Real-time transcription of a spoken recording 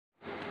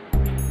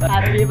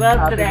Happy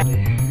birthday.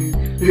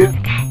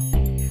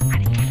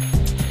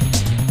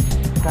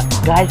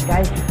 Guys.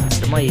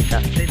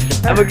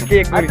 നമുക്ക്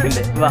cake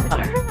കൊടുക്കണ്ടേ? വാ.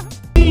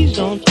 Please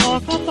don't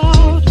talk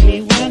about me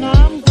when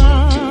I'm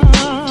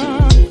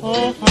gone.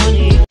 Oh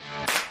honey.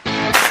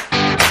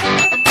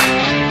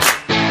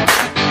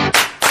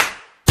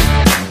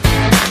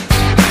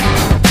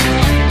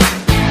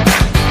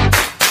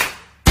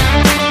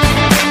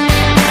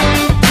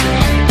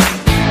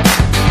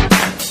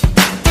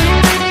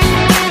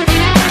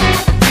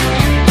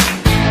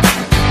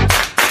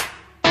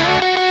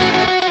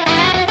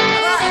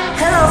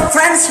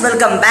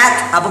 Welcome back.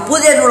 അപ്പൊ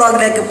പുതിയൊരു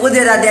വ്ളോഗിലേക്ക്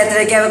പുതിയൊരു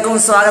അധ്യായത്തിലേക്ക് ഏവർക്കും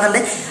സ്വാഗതമുണ്ട്.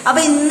 അപ്പൊ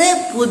ഇന്ന്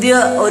പുതിയ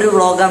ഒരു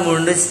വ്ളോഗാണ്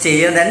വീണ്ടും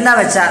ചെയ്യുന്നത്. എന്താ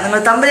വെച്ചാൽ നിങ്ങൾ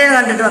തമ്പനിയിൽ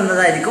കണ്ടിട്ട്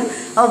വന്നതായിരിക്കും.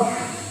 അപ്പൊ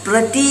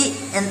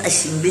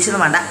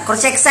ഇംഗ്ലീഷൊന്നും വേണ്ട,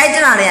 കുറച്ച്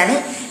എക്സൈറ്റഡ് ആണ് ഞാൻ.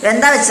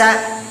 എന്താ വെച്ചാൽ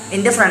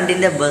എൻ്റെ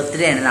ഫ്രണ്ടിന്റെ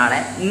ബർത്ത്ഡേ ആണ് നാളെ.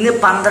 ഇന്ന്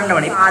 12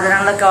 മണി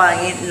സാധനങ്ങളൊക്കെ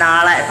വാങ്ങി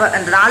നാളെ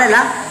നാളെ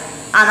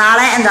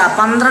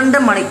 12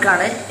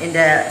 മണിക്കാണ്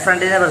എൻ്റെ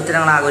ഫ്രണ്ടിന്റെ ബർത്ത്ഡേ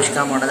ഞങ്ങൾ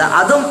ആഘോഷിക്കാൻ പോകുന്നത്.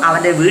 അതും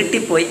അവന്റെ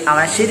വീട്ടിൽ പോയി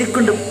അവൻ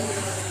ശരിക്കും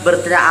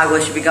ബർത്ത്ഡേ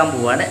ആഘോഷിപ്പിക്കാൻ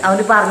പോവാണ്.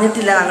 അവന്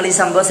പറഞ്ഞിട്ടില്ല ഞങ്ങൾ ഈ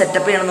സംഭവം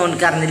സെറ്റപ്പ് ചെയ്യണമെന്ന്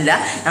എനിക്ക് അറിഞ്ഞില്ല.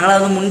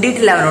 ഞങ്ങളതൊന്നും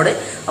മുണ്ടിയിട്ടില്ല അവനോട്.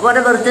 അപ്പോൾ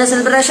അവരുടെ ബർത്ത്ഡേ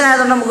സെലിബ്രേഷൻ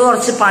ആയതുകൊണ്ട് നമുക്ക്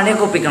കുറച്ച്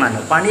പണിയൊക്കെ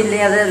ഒപ്പിക്കണമല്ലോ.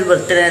 പണിയില്ലെങ്കിൽ അതൊരു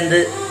ബർത്ത്ഡേ എന്ത്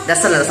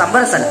രസമല്ല,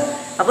 സംഭവം രസമല്ല.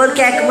 അപ്പോൾ ഒരു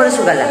കേൾക്കുമ്പോൾ ഒരു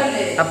സുഖമല്ല.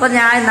 അപ്പോൾ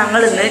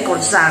ഞങ്ങൾ ഇന്ന്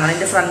കുറച്ച് സാധനങ്ങൾ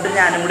എൻ്റെ ഫ്രണ്ടും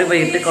ഞാനും കൂടി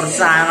പോയിട്ട് കുറച്ച്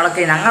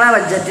സാധനങ്ങളൊക്കെ ഞങ്ങളെ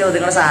ബഡ്ജറ്റ്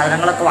ഒതുങ്ങുന്ന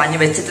സാധനങ്ങളൊക്കെ വാങ്ങി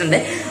വെച്ചിട്ടുണ്ട്.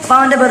 അപ്പോൾ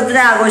അവൻ്റെ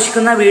ബർത്ത്ഡേ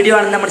ആഘോഷിക്കുന്ന വീഡിയോ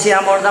ആണ് നമ്മൾ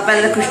ചെയ്യാൻ പോകുന്നത്. അപ്പോൾ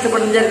എല്ലാവർക്കും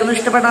ഇഷ്ടപ്പെടുന്ന വിചാരിക്കുന്നു.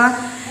 ഇഷ്ടപ്പെട്ടാൽ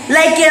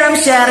ലൈക്ക് ചെയ്യണം,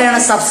 ഷെയർ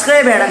ചെയ്യണം,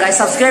 സബ്സ്ക്രൈബ് ചെയ്യണം.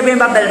 സബ്സ്ക്രൈബ്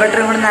ചെയ്യുമ്പോൾ ബെൽ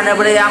ബട്ടൺ കൂടി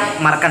എനേബിൾ ചെയ്യാൻ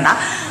മറക്കണ്ട.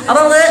 അപ്പൊ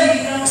നമുക്ക്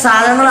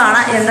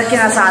സാധനങ്ങളാണ്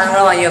എന്തൊക്കെയാണ്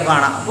സാധനങ്ങൾ വാങ്ങി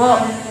കാണാം. അപ്പോ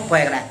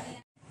പോയേക്കണേ.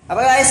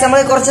 അപ്പൊ നമ്മൾ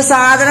കുറച്ച്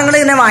സാധനങ്ങൾ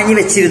ഇങ്ങനെ വാങ്ങി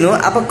വെച്ചിരുന്നു.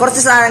 അപ്പൊ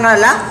കുറച്ച്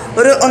സാധനങ്ങളല്ല,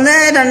 ഒരു 1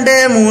 2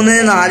 3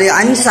 4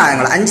 5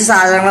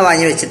 സാധനങ്ങൾ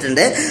വാങ്ങി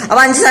വെച്ചിട്ടുണ്ട്. അപ്പൊ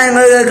 5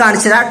 സാധനങ്ങൾ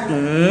കാണിച്ചുതരാം.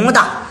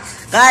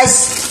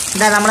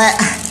 ഇതാ നമ്മളെ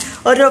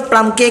ഒരു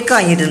പ്ലം കേക്ക്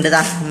വാങ്ങിയിട്ടുണ്ട്.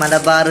 ഇതാ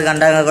മലബാർ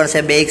കണ്ട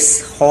കുറച്ച് ബേക്സ്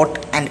ഹോട്ട്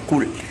ആൻഡ്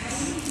കൂൾ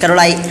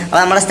കടലായി. അപ്പോൾ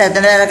നമ്മുടെ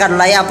സ്ഥലത്തിൻ്റെ പേര്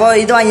കടലായി. അപ്പോൾ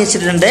ഇത് വാങ്ങി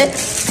വെച്ചിട്ടുണ്ട്.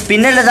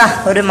 പിന്നെ ഉള്ളതാ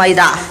ഒരു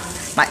മൈദ,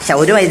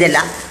 ഒരു മൈദയല്ല,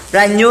 ഒരു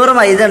 500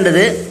 മൈദ ഉണ്ട്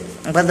ഇത്.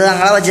 അപ്പോൾ ഇത്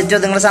ഞങ്ങളെ ബഡ്ജറ്റ്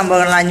നിങ്ങളുടെ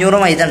സംഭവങ്ങളിൽ 500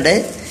 മൈദ ഉണ്ട്.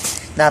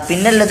 ഇതാ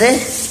പിന്നെ ഉള്ളത്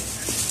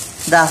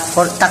ഇതാ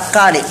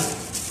തക്കാളി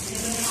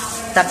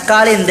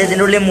ഉണ്ട്.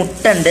 ഇതിൻ്റെ ഉള്ളിൽ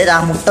മുട്ട ഉണ്ട്. ആ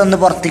മുട്ട ഒന്ന്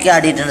പുറത്തേക്ക്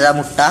ആടിയിട്ടുണ്ട്, ആ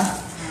മുട്ട.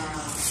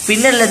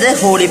 പിന്നെ ഉള്ളത്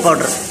ഹോളി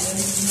പൗഡർ.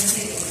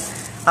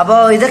 അപ്പോൾ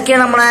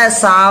ഇതൊക്കെയാണ് നമ്മളെ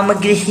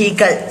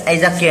സാമഗ്രികൾ,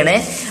 ഇതൊക്കെയാണ്.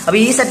 അപ്പോൾ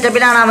ഈ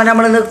സെറ്റപ്പിലാണ് അവൻ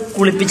നമ്മളിന്ന്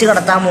കുളിപ്പിച്ച്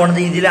കിടത്താൻ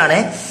പോകുന്നത്. ഇതിലാണ്.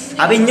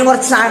 അപ്പോൾ ഇനിയും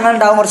കുറച്ച് സാധനങ്ങൾ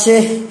ഉണ്ടാവും, കുറച്ച്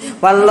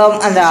വെള്ളം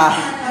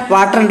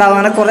വാട്ടർ ഉണ്ടാവും,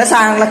 അങ്ങനെ കുറേ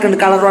സാധനങ്ങളൊക്കെ ഉണ്ട്.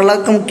 കളർ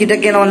വെള്ളമൊക്കെ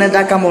മുക്കിയിട്ടൊക്കെയാണ് അവൻ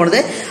ഇതാക്കാൻ പോകുന്നത്.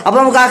 അപ്പോൾ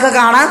നമുക്ക് അതൊക്കെ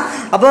കാണാം.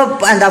 അപ്പോൾ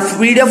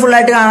വീഡിയോ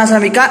ഫുള്ളായിട്ട് കാണാൻ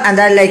ശ്രമിക്കുക.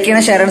 ലൈക്ക്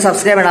ചെയ്യണം, ഷെയർ ചെയ്യണം,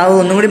 സബ്സ്ക്രൈബ് ചെയ്യണം. അത്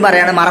ഒന്നും കൂടി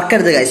പറയാണ്,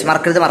 മറക്കരുത് ഗൈസ്,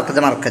 മറക്കരുത്.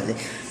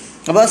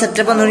 അപ്പോൾ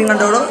സെറ്റപ്പ് ഒന്നുകൂടി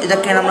കണ്ടോളൂ.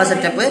 ഇതൊക്കെയാണ് നമ്മളെ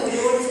സെറ്റപ്പ്.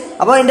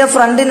 അപ്പോൾ എൻ്റെ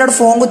ഫ്രണ്ടിനോട്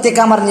ഫോൺ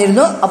കുത്തിയേക്കാൻ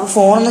പറഞ്ഞിരുന്നു. അപ്പോൾ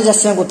ഫോണൊന്ന്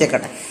ജസ്റ്റ് ഞാൻ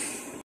കുത്തിയേക്കട്ടെ.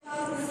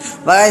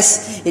 ഗൈസ്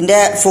എൻ്റെ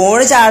ഫോൺ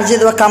ചാർജ്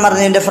ചെയ്ത് വെക്കാൻ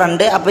പറഞ്ഞു എൻ്റെ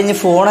ഫ്രണ്ട്. അപ്പോൾ ഇനി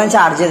ഫോൺ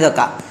ചാർജ് ചെയ്ത്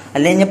വെക്കാം,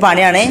 അല്ലെങ്കിൽ ഇനി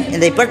പണിയാണ്.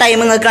 ഇപ്പോൾ ടൈം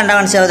നിങ്ങൾക്ക് കണ്ടാൽ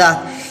കാണിച്ചതാ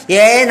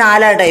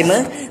 7:04 ടൈം.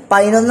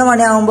 11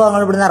 മണിയാകുമ്പോൾ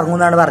ഞങ്ങൾ ഇവിടുന്ന്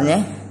ഇറങ്ങുമെന്നാണ്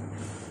പറഞ്ഞത്.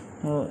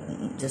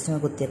 ജസ്റ്റ് ഞാൻ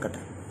കുത്തിയേക്കട്ടെ.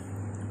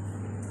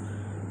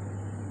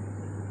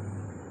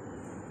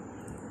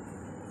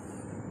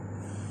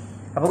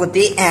 അപ്പോൾ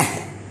കുത്തി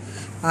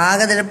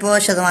ആകെ ഇതിലിപ്പോൾ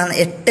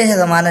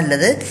 8%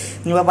 ഉള്ളത്.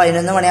 ഇനിയിപ്പോൾ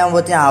 11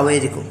 മണിയാകുമ്പോഴത്തേന്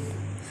ആവുമായിരിക്കും.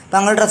 അപ്പം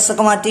ഞങ്ങൾ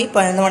ഡ്രസ്സൊക്കെ മാറ്റി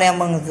 11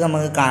 മണിയാകുമ്പോൾ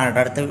നമുക്ക് കാണട്ടെ,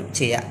 അടുത്ത്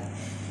ചെയ്യാം.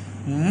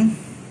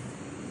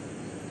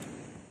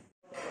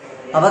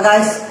 അപ്പോൾ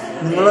ഗായ്സ്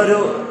നിങ്ങളൊരു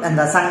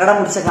സങ്കടം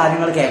പിടിച്ച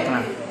കാര്യങ്ങൾ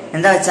കേൾക്കണം.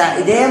 എന്താ വെച്ചാൽ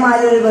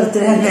ഇതേമാതിരി ഒരു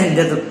ബർത്ത്ഡേ തന്നെ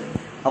എൻ്റെതും.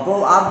 അപ്പോൾ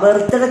ആ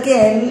ബർത്ത്ഡേക്ക്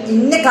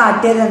ഇന്നെ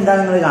കാട്ടിയത് എന്താ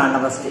നിങ്ങൾ കാണണം.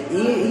 ഫസ്റ്റ്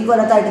ഈ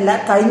കൊല്ലത്തായിട്ടില്ല,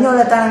 കഴിഞ്ഞ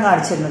കൊല്ലത്താണ് ഞാൻ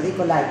കാണിച്ചിരുന്നത്, ഈ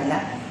കൊല്ലമായിട്ടില്ല.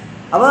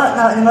 അപ്പോൾ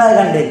നിങ്ങളത്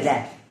കണ്ടുവരില്ലേ?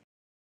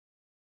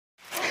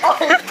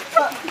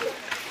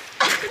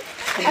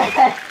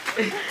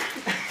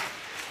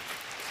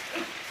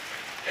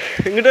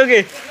 ഇങ്ങോട്ടോക്കെ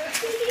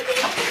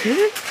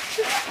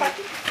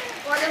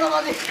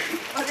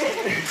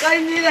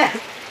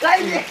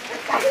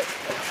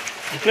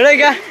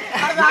ഇങ്ങോട്ടേക്കാ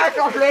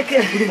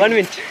 1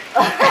 minute.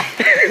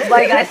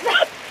 Bye guys.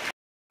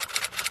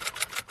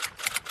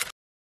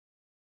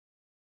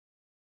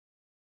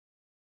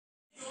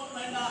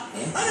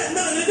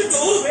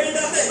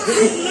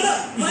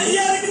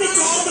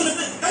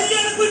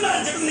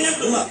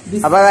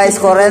 അപ്പൊ ഗൈസ്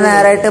കുറെ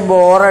നേരമായിട്ട്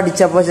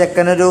ബോറടിച്ചപ്പോ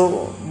ചെക്കനൊരു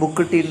ബുക്ക്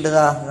കിട്ടിയിട്ടുണ്ട്.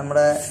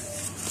 നമ്മുടെ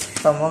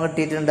സംഭവം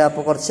കിട്ടിയിട്ടുണ്ട്. അപ്പൊ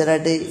കുറച്ചു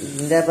നേരമായിട്ട്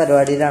ഇതിന്റെ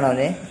പരിപാടിയിലാണ്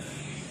അവന്.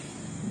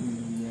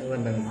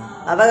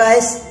 അപ്പൊ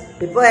ഗൈസ്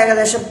ഇപ്പൊ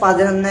ഏകദേശം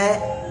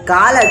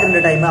 11:15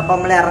 ടൈം. അപ്പൊ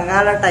നമ്മൾ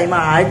ഇറങ്ങാനുള്ള ടൈം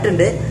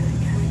ആയിട്ടുണ്ട്.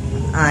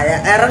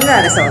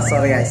 ഇറങ്ങാണ്.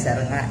 സോറി ഗൈസ്,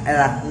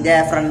 എന്റെ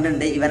ഫ്രണ്ട്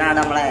ഉണ്ട്, ഇവനാണ്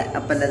നമ്മളെ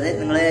അപ്പല്ലത്.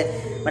 നിങ്ങള്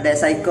മറ്റേ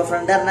സൈക്കോ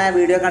ഫ്രണ്ട് പറഞ്ഞ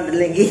വീഡിയോ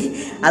കണ്ടില്ലെങ്കിൽ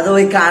അത്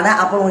പോയി കാണാം.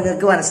 അപ്പൊ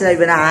നിങ്ങൾക്ക് മനസ്സിലാവും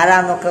ഇവൻ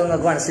ആരാന്നൊക്കെ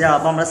നിങ്ങൾക്ക് മനസ്സിലാവും.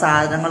 അപ്പൊ നമ്മുടെ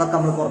സാധനങ്ങളൊക്കെ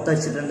നമ്മൾ പുറത്ത്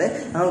വെച്ചിട്ടുണ്ട്.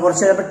 നമ്മൾ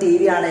കുറച്ച് നേരം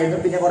TV ആണായിരുന്നു.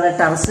 പിന്നെ കുറെ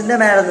ടെറസിന്റെ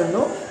മേലെ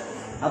നിന്നു.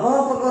 അപ്പോൾ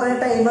കുറെ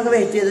ടൈമൊക്കെ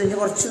വെയിറ്റ് ചെയ്തു. ഇനി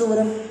കുറച്ച്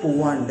ദൂരം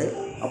പോവാണ്ട്.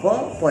 അപ്പോൾ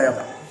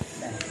പോയോക്കാം.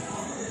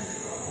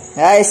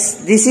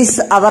 This is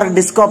our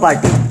disco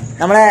party.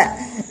 നമ്മളെ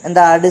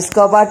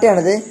ഡിസ്കോ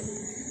പാർട്ടിയാണിത്.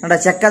 കേട്ടോ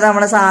ചെക്ക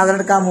നമ്മളെ സാധനം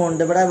എടുക്കാൻ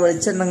പോകുന്നുണ്ട്. ഇവിടെ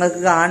വെളിച്ചം നിങ്ങൾക്ക്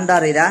കാണണ്ട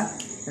അറിയില്ല,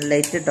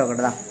 ലൈറ്റ് ഇട്ടോ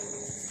കേട്ടതാ.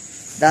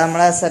 ഇതാ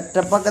നമ്മളെ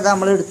സെറ്റപ്പൊക്കെ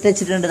നമ്മൾ എടുത്ത്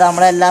വെച്ചിട്ടുണ്ട്.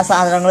 നമ്മളെ എല്ലാ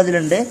സാധനങ്ങളും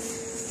ഇതിലുണ്ട്.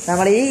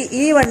 നമ്മൾ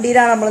ഈ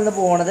വണ്ടിയിലാണ് നമ്മളിന്ന്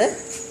പോണത്.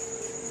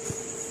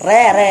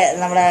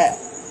 നമ്മുടെ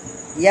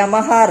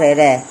യമഹ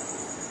അല്ലേ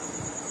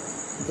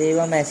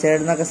ദൈവം മെസ്സേജ്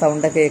എന്നൊക്കെ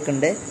സൗണ്ടൊക്കെ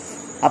കേൾക്കുന്നുണ്ട്.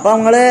 അപ്പൊ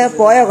നമ്മള്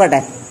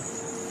പോയോക്കട്ടെ.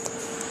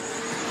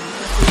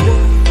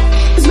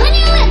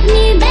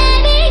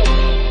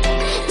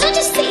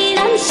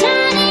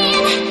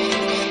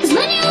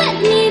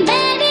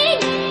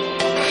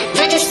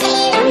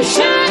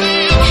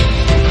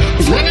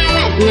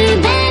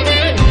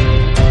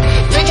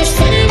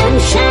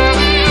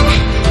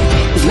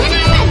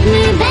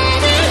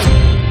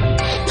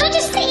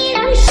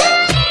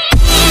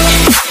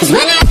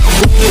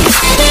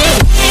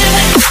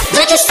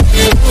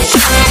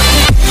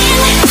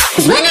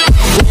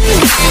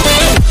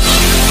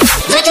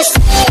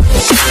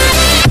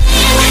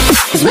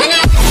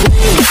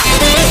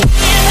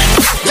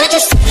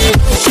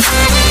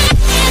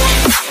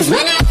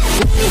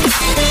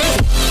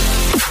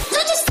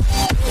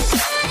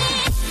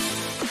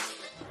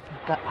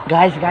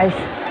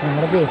 ഗായ്സ്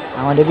നമ്മളിത്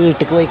അവൻ്റെ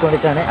വീട്ടിലേക്ക്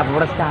പോയിക്കൊണ്ടിരിക്കുകയാണ്. അപ്പോൾ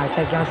ഇവിടെ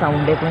സ്റ്റാർട്ടാക്കിയാണ്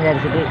സൗണ്ട് ഒക്കെ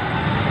വിചാരിച്ചിട്ട്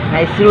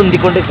നൈസിൽ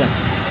ഉന്തിക്കൊണ്ടിരിക്കുകയാണ്.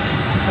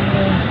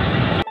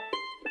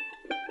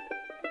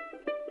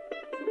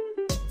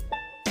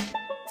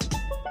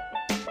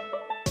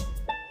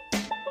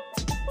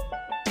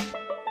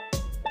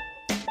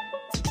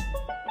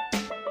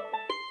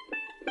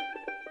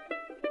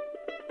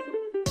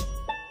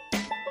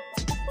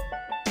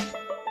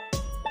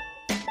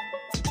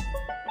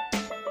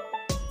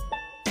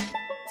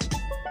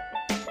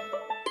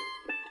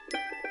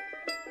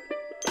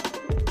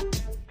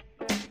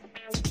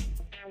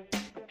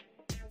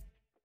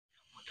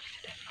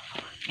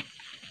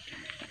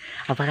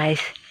 അപ്പോൾ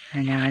ഗൈസ്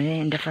ഞാൻ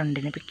എൻ്റെ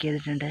ഫ്രണ്ടിനെ പിക്ക്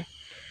ചെയ്തിട്ടുണ്ട്.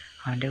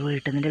 അവൻ്റെ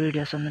വീട്ടിൽ നിന്നിൻ്റെ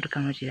വീഡിയോസ് ഒന്നും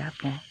എടുക്കാൻ പറ്റില്ല.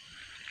 അപ്പോൾ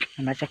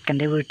നമ്മുടെ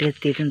ചെക്കൻ്റെ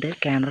വീട്ടിലെത്തിയിട്ടുണ്ട്.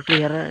 ക്യാമറ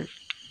ക്ലിയർ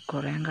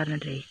കുറയാൻ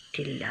കാരണം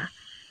ലൈറ്റ് ഇല്ല.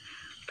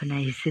 അപ്പോൾ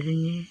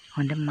നൈസിലിഞ്ഞ്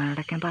അവൻ്റെ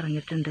അമ്മയോടൊക്കെ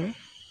പറഞ്ഞിട്ടുണ്ട്,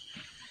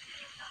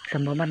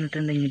 സംഭവം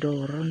പറഞ്ഞിട്ടുണ്ട്. ഇനി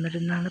ഡോറ്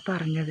വന്നിരുന്നാണ്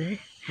പറഞ്ഞത്.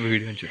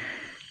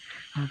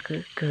 നമുക്ക്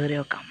കയറി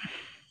നോക്കാം.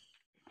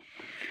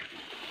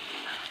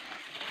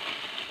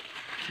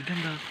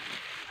 ഇതെന്താ?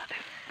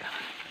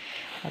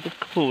 അത്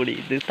കോഴി,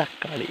 ഇത്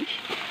തക്കാളി,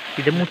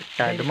 ഇത് മുട്ട,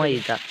 ഇത്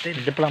മൈദ,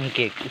 ഇത് പ്ലം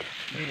കേക്ക്.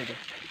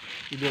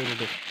 ഇത്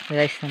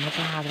നമ്മൾ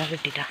സാധനം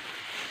കിട്ടിട്ടാ.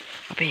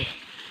 അപ്പേ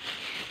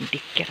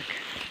ഡിക്കിടക്ക്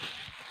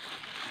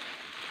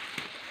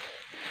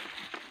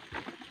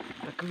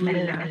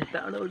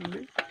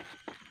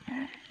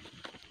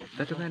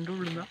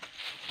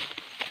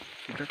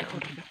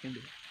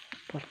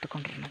പുറത്ത്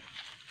കൊണ്ടുവരണം.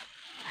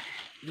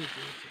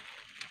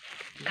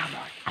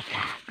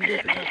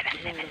 മെല്ലെ മെല്ലെ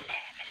മെല്ലെ മെല്ലെ.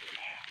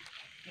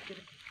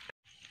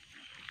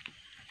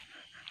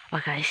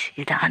 അപ്പോൾ ഗൈസ്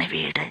ഇതാണ്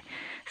വീട്.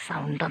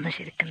 സൗണ്ടൊന്നും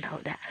ശരിക്കും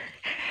ഉണ്ടാവില്ല.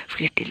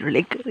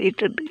 വീട്ടിനുള്ളിൽ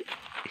കയറിയിട്ടുണ്ട്.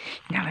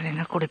 ഞാൻ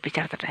എന്നെ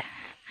കുളിപ്പിച്ചെടുത്തട്ടെ.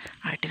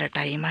 ആയിട്ടില്ല,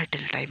 ടൈം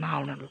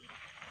ആവണുള്ളൂ.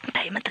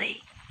 ടൈം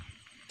എത്രയായി?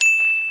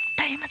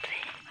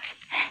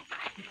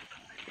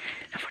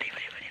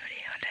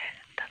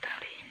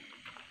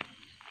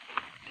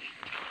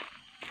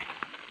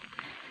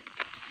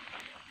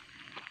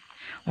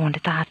 ഓൻ്റെ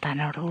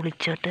താത്താനോട്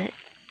വിളിച്ചിട്ട്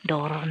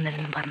ഡോർ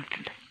തുറന്നിരുന്നു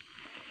പറഞ്ഞിട്ടുണ്ട്.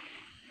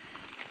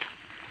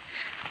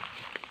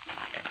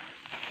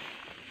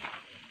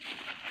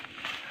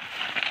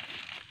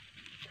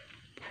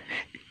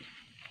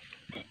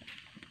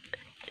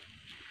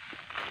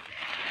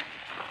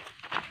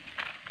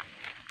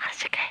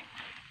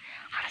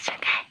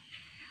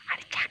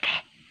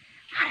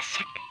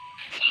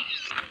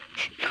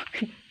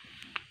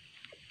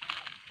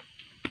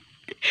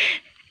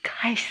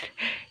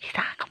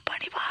 ഇതാകെ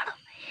പണി പാടും.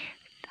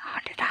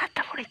 അവൻ്റെ താത്ത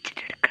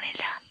പൊളിച്ചിട്ട്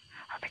എടുക്കണില്ല.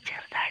 അപ്പം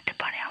ചെറുതായിട്ട്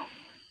പണിയാവും.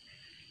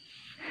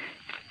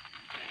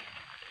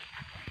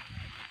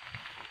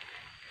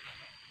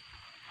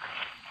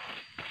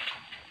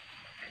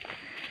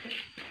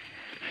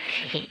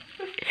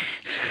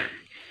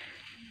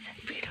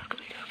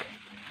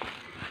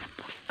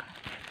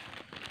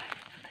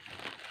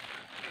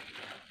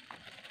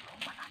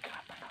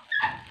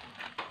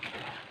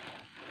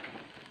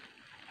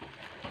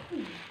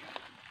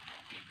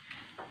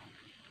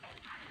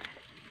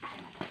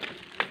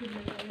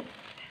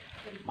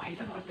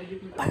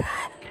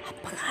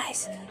 അപ്പം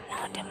ഗായ്സ്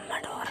ഞങ്ങളുടെ അമ്മ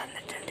ഡോർ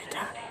വന്നിട്ടുണ്ട്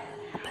കേട്ടോ.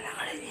 അപ്പം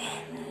ഞങ്ങളിനി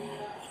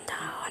എന്താ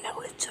അവനെ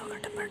വിളിച്ചു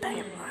നോക്കട്ടെ. ഇപ്പോൾ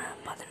ടൈം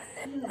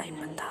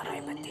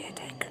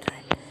 11:56 ആയിക്കട്ടെ.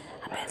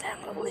 അപ്പം ഏതാ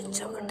ഞങ്ങൾ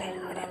വിളിച്ചു നോക്കട്ടെ.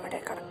 അവിടെ എവിടെ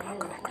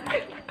കിടക്കണമൊക്കെ നോക്കട്ടെ.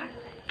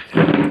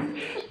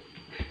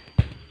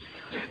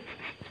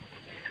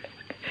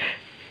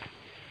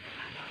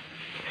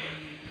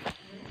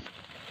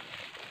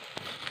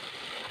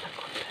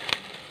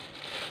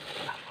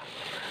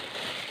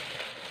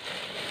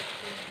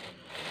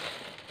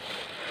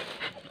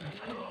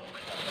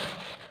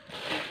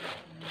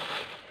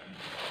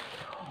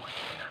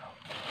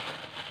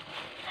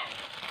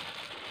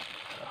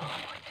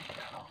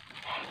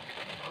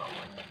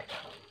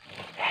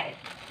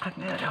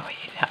 അങ്ങനെ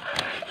വഴിയില്ല.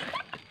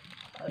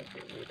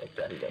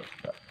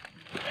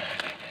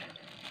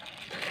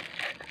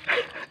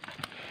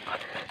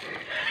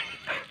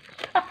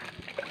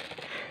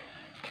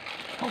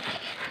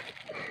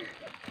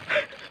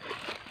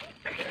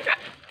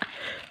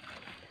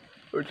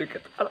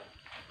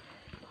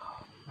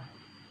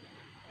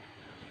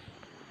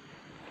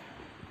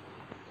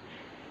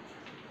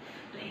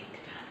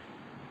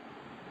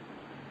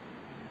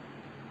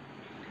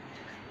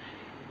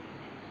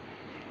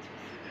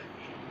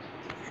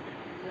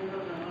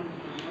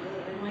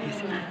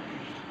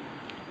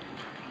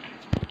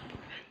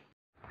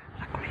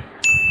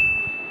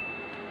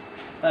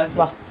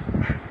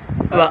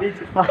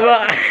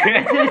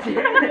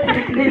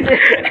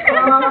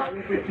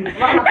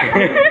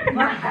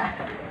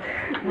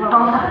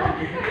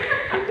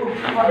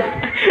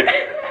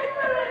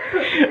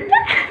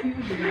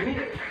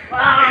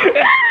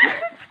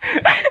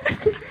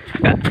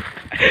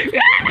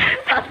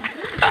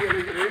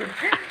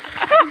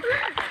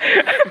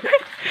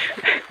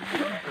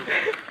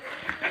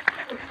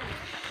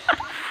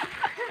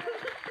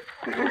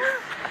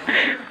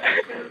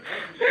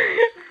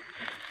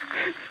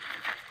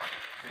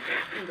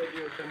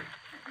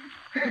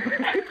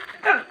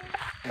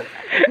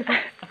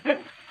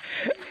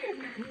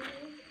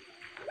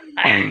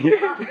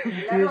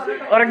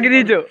 ഉറങ്ങി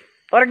നീച്ചോ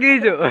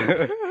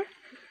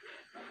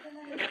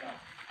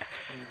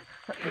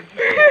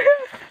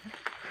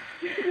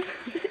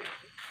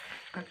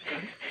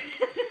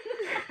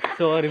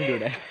സോറി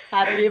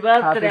ഹാപ്പി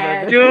ബർത്ത്ഡേ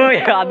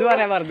അത്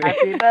പറയാൻ പറഞ്ഞു.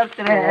 Happy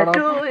birthday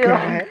to you.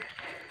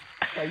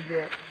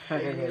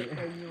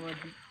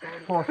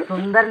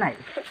 സുന്ദരനായി.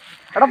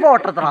 എടാ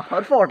ഫോട്ടോ എടുത്തോ,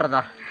 ഒരു ഫോട്ടോ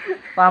എടുത്തോ.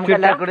 അപ്പൊ നമുക്ക്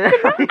എല്ലാവർക്കും കൂടി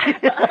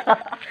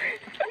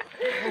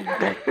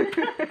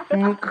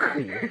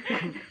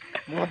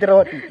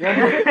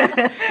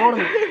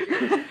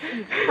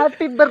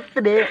ഹാപ്പി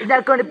ബർത്ത്ഡേ.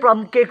 ഞങ്ങൾക്ക് വേണ്ടി പ്ലം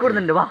കേക്ക്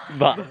കൊടുക്കുന്നുണ്ട്. വാ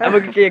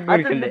നമുക്ക് കേക്ക്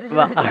കുടിക്കണ്ടേ?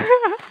 വാ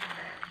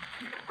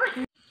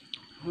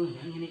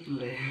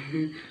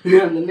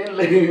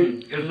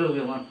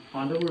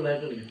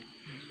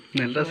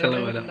നല്ല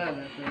സ്ഥലമല്ല.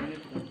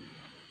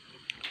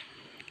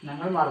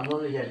 ഞങ്ങൾ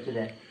മറന്നോന്ന്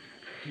വിചാരിച്ചില്ലേ?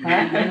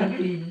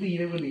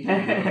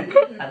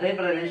 അതെ,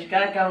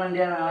 പ്രതീക്ഷിക്കാൻ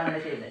വേണ്ടിയാണ് അങ്ങനെ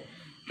ചെയ്തത്.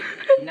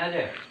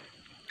 പിന്നാലെ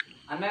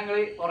അന്ന്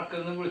ഞങ്ങള്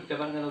ഉറക്കൊന്നും വിളിച്ച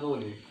പറഞ്ഞത്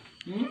തോന്നി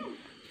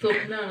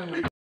സ്വപ്നാണ്.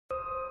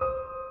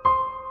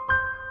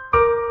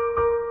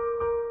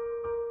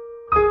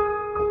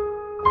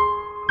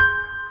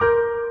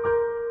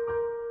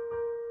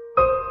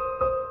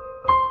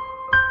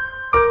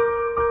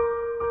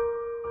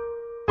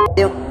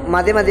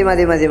 മതി മതി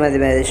മതി മതി മതി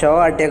മതി ഷോ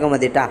ആട്ടിയൊക്കെ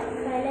മതി ട്ടാ.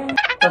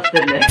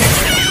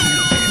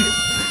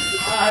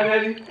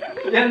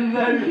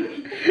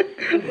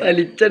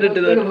 വലിച്ചിട്ട്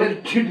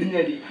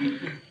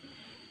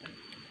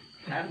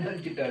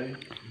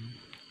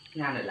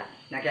ഞാനല്ല,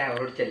 ഞാൻ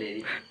ക്യാമറ ചെല്ലേ.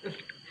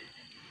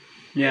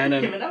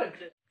 ഞാനാണ്.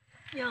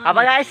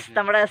 അപ്പൊ ഗായ്സ്,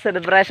 നമ്മുടെ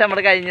സെലിബ്രേഷൻ നമ്മൾ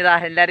കഴിഞ്ഞതാ.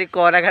 എല്ലാവരും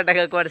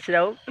കോലഘട്ടൊക്കെ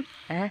മനസ്സിലാവും.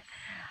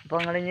 അപ്പൊ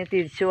നിങ്ങൾ ഇനി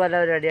തിരിച്ചു പോലെ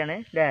പരിപാടിയാണ്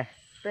അല്ലേ?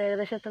 ഇപ്പൊ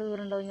ഏകദേശം എത്ര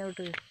ദൂരം ഉണ്ടാവും ഞാൻ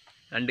വിട്ട്?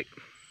 2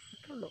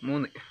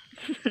 3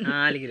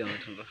 4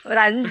 കിലോമീറ്റർ ഒരു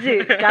 5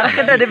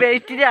 കറക്റ്റ് ഒരു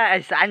വെയിറ്റിന്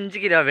 5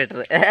 കിലോമീറ്റർ.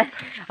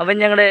 അപ്പം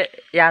ഞങ്ങൾ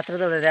യാത്ര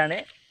തുടരാണ്.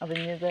 അപ്പം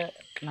ഇനിയിപ്പോൾ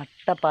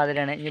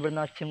നട്ടപ്പാതിലാണ്. ഇനി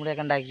ഇവിടുന്ന് ഒച്ചയും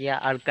കൂടിയൊക്കെ ഉണ്ടാക്കിയ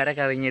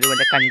ആൾക്കാരൊക്കെ ഇറങ്ങിയത്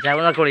പോലെ കഞ്ചാവ്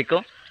എന്നൊക്കെ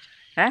വിളിക്കും.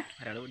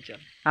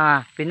 ആ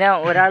പിന്നെ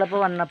ഒരാളിപ്പോൾ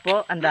വന്നപ്പോൾ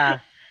എന്താ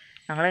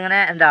ഞങ്ങളിങ്ങനെ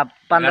എന്താ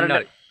 12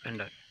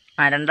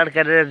 2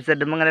 ആൾക്കാർ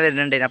വെബ്സൈറ്റുമ്പോൾ ഇങ്ങനെ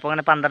വരുന്നുണ്ടായിരുന്നു. അപ്പോൾ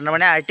അങ്ങനെ 12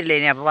 മണി ആയിട്ടില്ല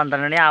ഇനി. അപ്പോൾ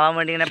 12 മണി ആവാൻ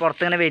വേണ്ടി ഇങ്ങനെ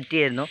പുറത്ത് ഇങ്ങനെ വെയിറ്റ്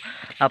ചെയ്യായിരുന്നു.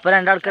 അപ്പോൾ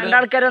 2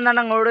 ആൾക്കാർ വന്നാണ്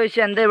ഞങ്ങളോട്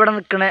ചോദിച്ചു എന്താ ഇവിടെ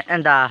നിൽക്കണേ,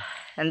 എന്താ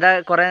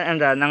കുറേ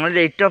ഞങ്ങൾ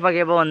ലൈറ്റ് ഓഫ്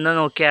ആക്കിയപ്പോൾ ഒന്ന്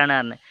നോക്കിയാണ്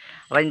പറഞ്ഞത്.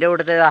 അപ്പോൾ അതിൻ്റെ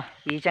കൂട്ടത്തിൽ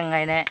ഈ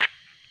ചങ്ങായിനെ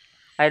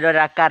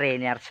അതിലൊരാൾക്ക്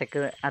അറിയാം,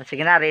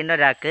 അർച്ചക്കിനെ അറിയുന്ന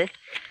ഒരാൾക്ക്.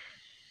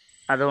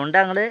 അതുകൊണ്ട്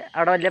ഞങ്ങൾ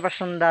അവിടെ വലിയ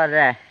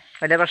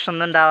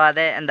പ്രശ്നമൊന്നും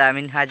ഉണ്ടാവാതെ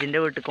മിൻഹാജിൻ്റെ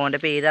വീട്ടിൽ കോൻ്റെ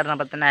പേര്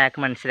അറിഞ്ഞപ്പോൾ തന്നെ അയാൾക്ക്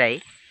മനസ്സിലായി.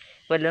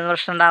 വലിയൊന്നും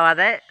പ്രശ്നം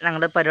ഉണ്ടാവാതെ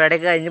ഞങ്ങൾ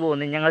പരിപാടിയൊക്കെ കഴിഞ്ഞ്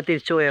പോകുന്നു. ഞങ്ങൾ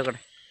തിരിച്ചു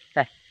പോയോക്കട്ടെ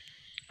അല്ലേ?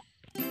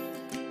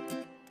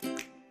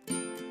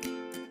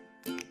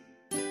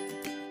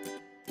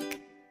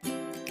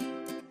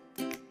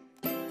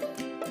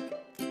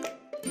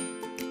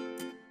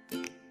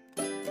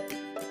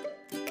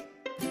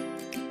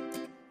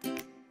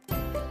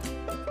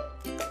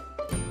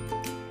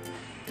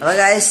 അപ്പോൾ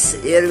ഗായ്സ്,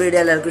 ഈ ഒരു വീഡിയോ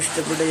എല്ലാവർക്കും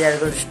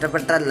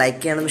ഇഷ്ടപ്പെട്ടാൽ ലൈക്ക്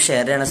ചെയ്യണം,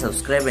 ഷെയർ ചെയ്യണം,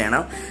 സബ്സ്ക്രൈബ്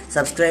ചെയ്യണം.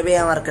 സബ്സ്ക്രൈബ്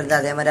ചെയ്യാൻ മറക്കരുത്.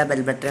 അതേമാതിരി ആ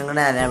ബെൽ ബട്ടൺ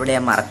കൂടെ അവിടെ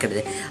ചെയ്യാൻ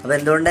മറക്കരുത്. അപ്പോൾ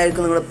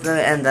എന്തുകൊണ്ടായിരിക്കും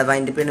നിങ്ങൾ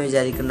മൈൻഡ് പിന്നെ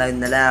വിചാരിക്കുന്നുണ്ടാവും.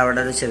 ഇന്നലെ അവിടെ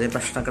ഒരു ചെറിയ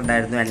പ്രശ്നമൊക്കെ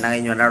ഉണ്ടായിരുന്നു. എണ്ണ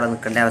കഴിഞ്ഞുകൊണ്ട് അവിടെ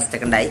നിൽക്കേണ്ട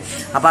അവസ്ഥയൊക്കെ ഉണ്ടായി.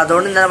 അപ്പോൾ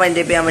അതുകൊണ്ട് ഇന്നലെ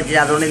മൈൻഡ് ചെയ്യാൻ പറ്റില്ല.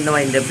 അതുകൊണ്ട് ഇന്ന്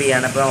മൈൻഡ് അപ്പ്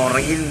ചെയ്യാണ്. അപ്പോൾ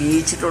ഉറങ്ങി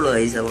വീഴ്ചിട്ടുള്ളൂ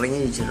ഗൈസ്,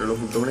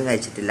 ഫുഡ് കൂടി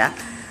കഴിച്ചിട്ടില്ല.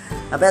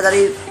 അപ്പോൾ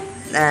ഏതായാലും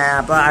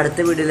അപ്പോൾ അടുത്ത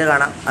വീഡിയോയിൽ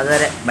കാണാം.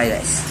 അതുവരെ ബൈ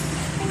ഗൈസ്.